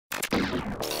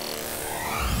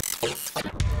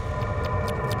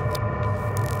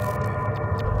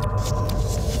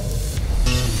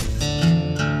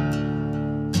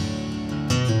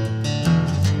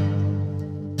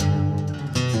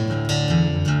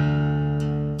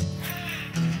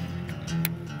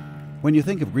When you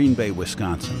think of Green Bay,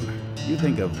 Wisconsin, you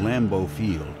think of Lambeau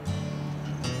Field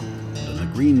and the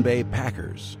Green Bay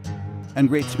Packers. And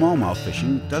great smallmouth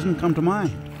fishing doesn't come to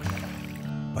mind.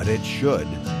 But it should.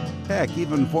 Heck,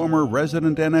 even former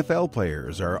resident NFL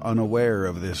players are unaware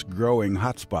of this growing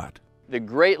hotspot. The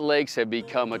Great Lakes have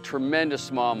become a tremendous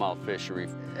smallmouth fishery.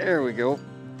 There we go.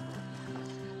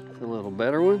 A little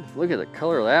better one. Look at the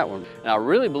color of that one. And I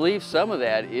really believe some of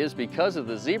that is because of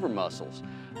the zebra mussels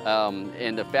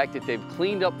and the fact that they've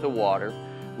cleaned up the water.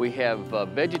 We have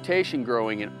vegetation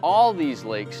growing in all these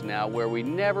lakes now where we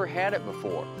never had it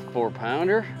before.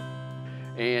 4-pounder.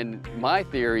 And my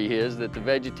theory is that the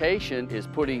vegetation is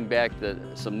putting back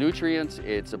some nutrients.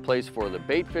 It's a place for the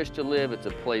bait fish to live. It's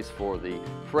a place for the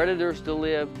predators to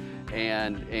live.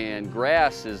 And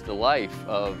grass is the life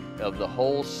of the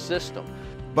whole system.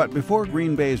 But before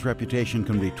Green Bay's reputation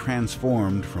can be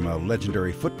transformed from a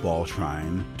legendary football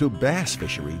shrine to bass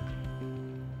fishery,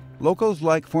 locals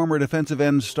like former defensive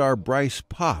end star Bryce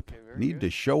Paup need to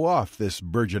show off this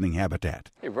burgeoning habitat.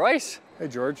 Hey, Bryce. Hey,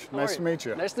 George. Nice to meet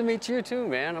you. Nice to meet you too,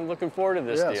 man. I'm looking forward to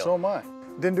this deal. Yeah, so am I.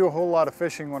 Didn't do a whole lot of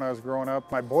fishing when I was growing up.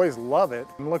 My boys love it.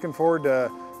 I'm looking forward to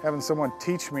having someone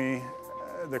teach me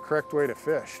the correct way to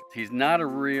fish. He's not a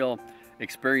real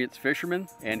experienced fisherman,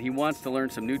 and he wants to learn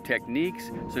some new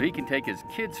techniques so he can take his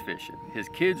kids fishing. His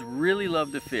kids really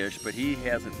love to fish, but he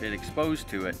hasn't been exposed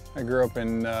to it. I grew up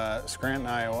in Scranton,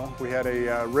 Iowa. We had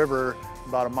a river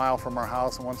about a mile from our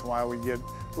house, and once in a while we'd get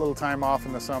a little time off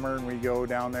in the summer and we go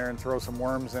down there and throw some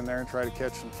worms in there and try to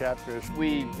catch some catfish.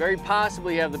 We very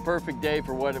possibly have the perfect day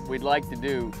for what we'd like to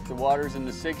do. The water's in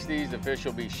the 60s, the fish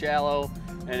will be shallow,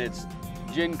 and it's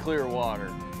gin clear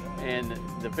water. And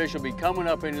the fish will be coming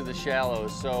up into the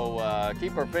shallows, so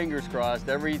keep our fingers crossed.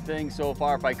 Everything so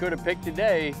far, if I could have picked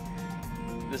today,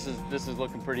 this is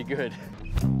looking pretty good.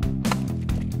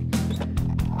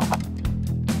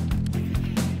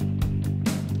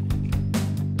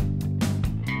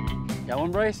 Got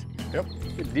one, Bryce? Yep.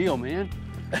 Good deal, man.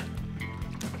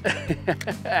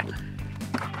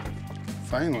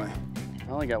 Finally. I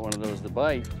only got one of those to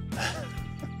bite.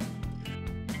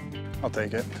 I'll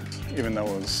take it, even though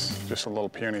it was just a little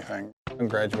puny thing. I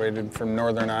graduated from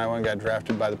Northern Iowa and got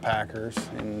drafted by the Packers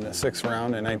in the 6th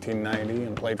round in 1990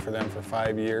 and played for them for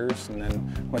 5 years, and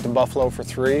then went to Buffalo for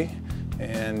 3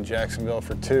 and Jacksonville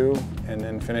for 2, and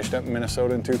then finished up in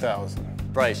Minnesota in 2000.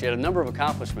 Bryce, you had a number of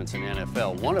accomplishments in the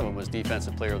NFL. One of them was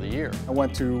Defensive Player of the Year. I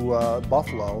went to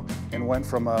Buffalo and went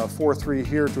from a 4-3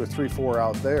 here to a 3-4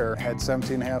 out there. Had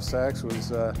 17.5 sacks,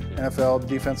 was NFL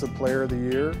Defensive Player of the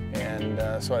Year,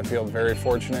 and so I feel very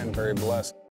fortunate and very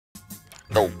blessed.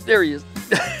 Oh, there he is.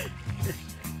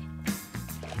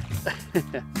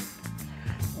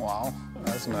 Wow,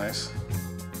 that's nice.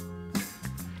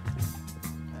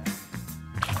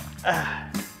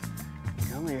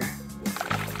 Come here.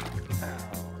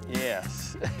 Oh,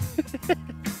 yes.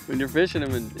 When you're fishing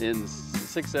them in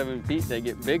 6-7 feet, they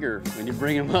get bigger when you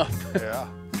bring them up. Yeah.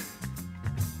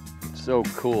 So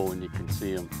cool when you can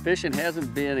see them. Fishing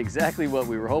hasn't been exactly what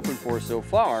we were hoping for so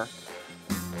far,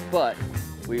 but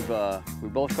we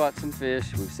both caught some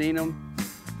fish. We've seen them,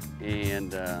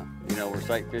 and you know, we're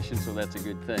sight fishing, so that's a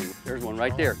good thing. There's one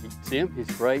right there. You see him?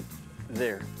 He's right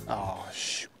there. Oh,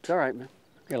 shoot. It's all right, man.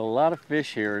 Got a lot of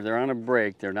fish here. They're on a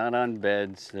break. They're not on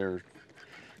beds. They're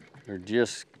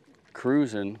just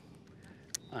cruising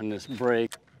on this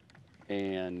break,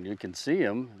 and you can see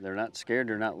them. They're not scared.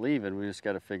 They're not leaving. We just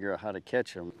got to figure out how to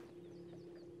catch them.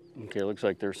 Okay, looks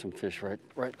like there's some fish right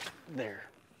there.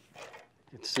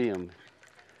 You can see them.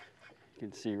 You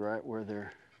can see right where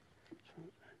they're.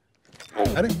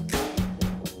 Ready?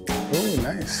 Oh,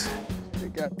 nice. We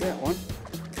got that one.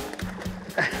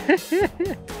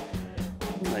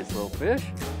 Nice little fish.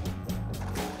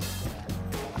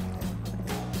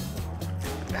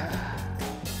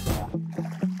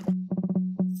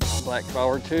 Black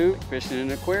flower tube, fishing in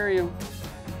an aquarium.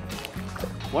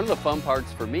 One of the fun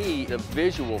parts for me, the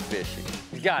visual fishing.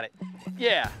 You got it.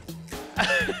 Yeah.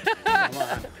 Come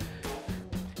on.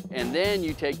 And then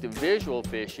you take the visual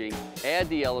fishing, add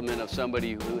the element of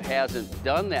somebody who hasn't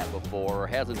done that before or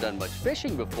hasn't done much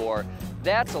fishing before.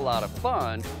 That's a lot of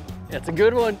fun. That's a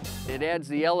good one. It adds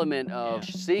the element of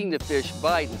seeing the fish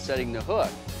bite and setting the hook.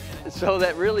 So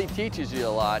that really teaches you a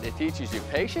lot. It teaches you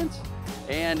patience,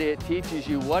 and it teaches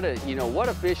you what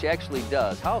a fish actually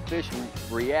does, how a fish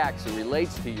reacts and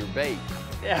relates to your bait.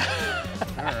 Yeah.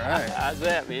 All right. How's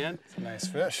that, man? It's a nice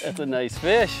fish. That's a nice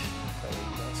fish.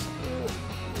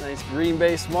 Nice Green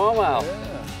Bay smallmouth.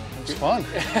 Yeah, it's fun.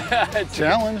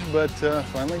 Challenge, but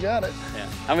finally got it. Yeah.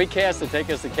 How many casts did it take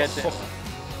us to catch it?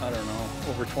 I don't know,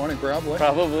 over 20 probably.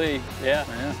 Probably, yeah.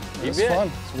 Yeah, You it's bet.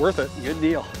 fun. It's worth it. Good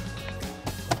deal.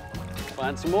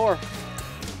 Find some more.